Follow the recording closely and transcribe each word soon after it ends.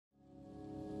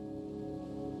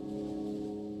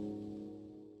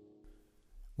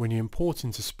When you import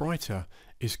into Spriter,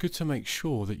 it's good to make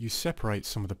sure that you separate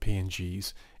some of the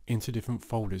PNGs into different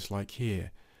folders like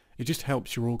here. It just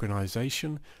helps your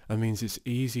organisation and means it's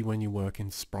easy when you work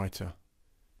in Spriter.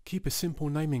 Keep a simple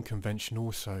naming convention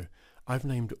also. I've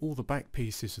named all the back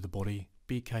pieces of the body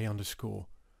BK_.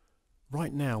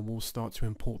 Right now we'll start to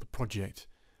import the project.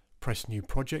 Press New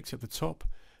Project at the top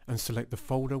and select the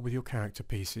folder with your character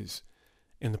pieces.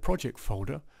 In the project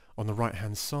folder, on the right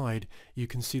hand side, you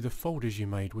can see the folders you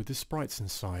made with the sprites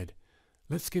inside.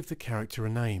 Let's give the character a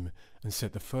name and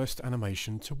set the first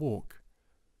animation to walk.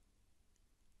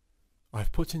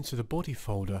 I've put into the body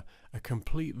folder a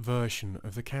complete version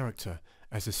of the character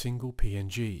as a single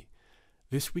PNG.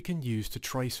 This we can use to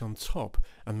trace on top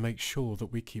and make sure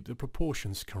that we keep the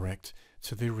proportions correct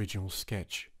to the original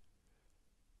sketch.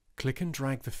 Click and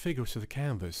drag the figure to the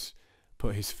canvas.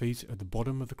 Put his feet at the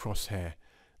bottom of the crosshair.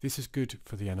 This is good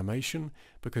for the animation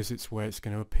because it's where it's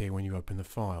going to appear when you open the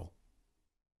file.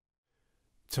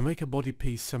 To make a body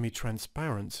piece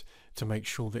semi-transparent, to make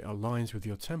sure that it aligns with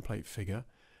your template figure,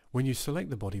 when you select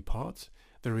the body part,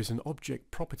 there is an Object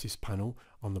Properties panel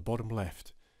on the bottom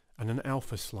left and an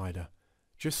alpha slider.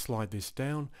 Just slide this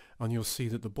down and you'll see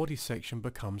that the body section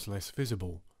becomes less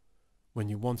visible. When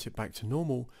you want it back to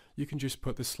normal, you can just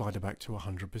put the slider back to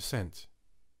 100%.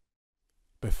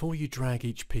 Before you drag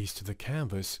each piece to the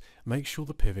canvas, make sure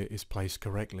the pivot is placed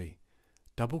correctly.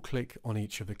 Double click on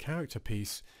each of the character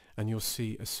piece and you'll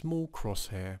see a small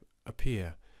crosshair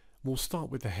appear. We'll start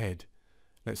with the head.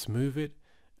 Let's move it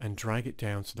and drag it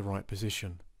down to the right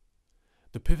position.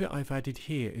 The pivot I've added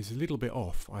here is a little bit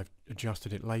off. I've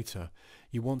adjusted it later.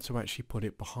 You want to actually put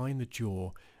it behind the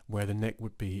jaw where the neck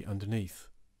would be underneath.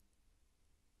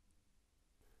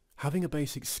 Having a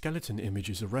basic skeleton image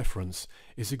as a reference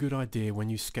is a good idea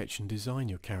when you sketch and design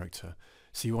your character,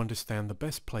 so you understand the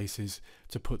best places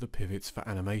to put the pivots for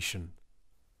animation.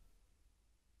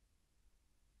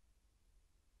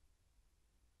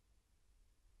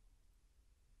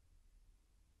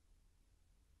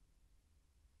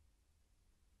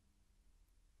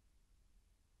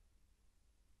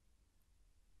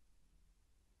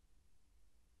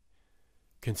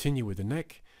 Continue with the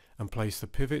neck and place the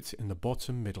pivot in the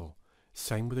bottom middle.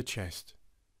 Same with the chest.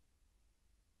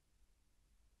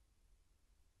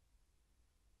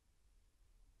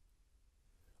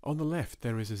 On the left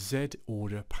there is a Z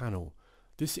order panel.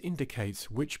 This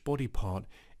indicates which body part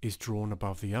is drawn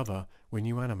above the other when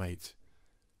you animate.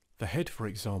 The head, for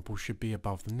example, should be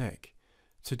above the neck.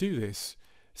 To do this,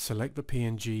 select the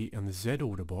PNG in the Z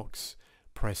order box,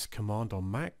 press Command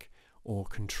on Mac or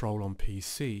Control on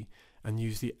PC and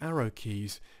use the arrow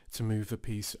keys to move the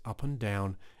piece up and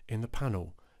down in the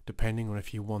panel, depending on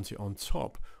if you want it on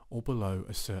top or below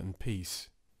a certain piece.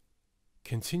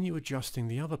 Continue adjusting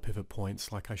the other pivot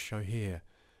points like I show here,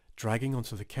 dragging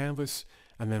onto the canvas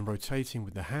and then rotating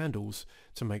with the handles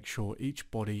to make sure each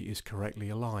body is correctly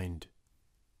aligned.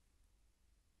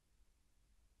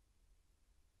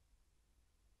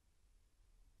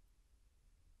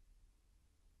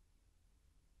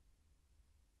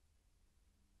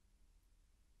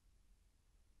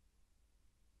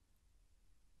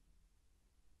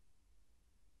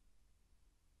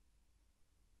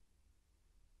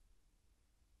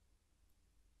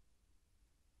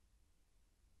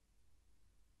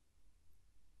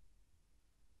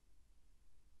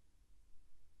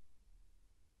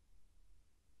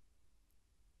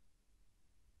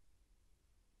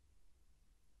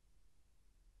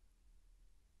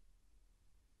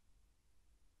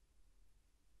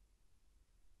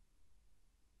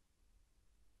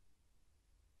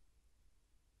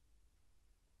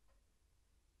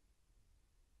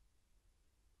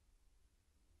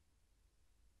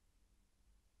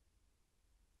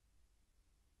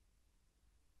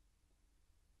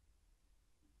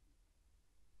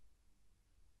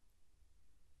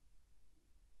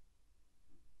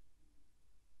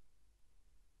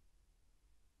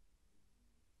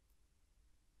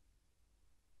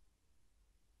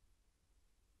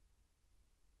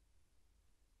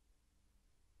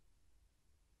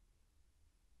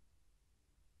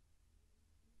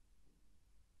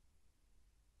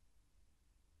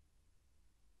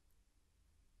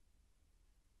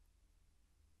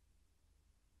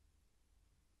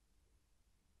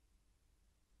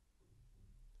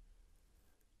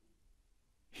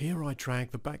 Here I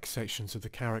drag the back sections of the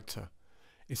character.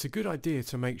 It's a good idea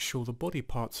to make sure the body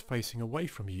parts facing away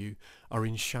from you are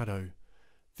in shadow.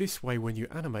 This way when you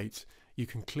animate, you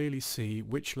can clearly see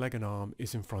which leg and arm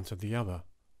is in front of the other.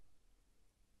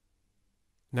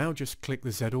 Now just click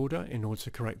the Z order in order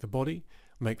to correct the body,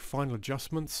 make final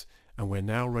adjustments, and we're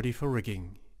now ready for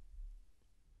rigging.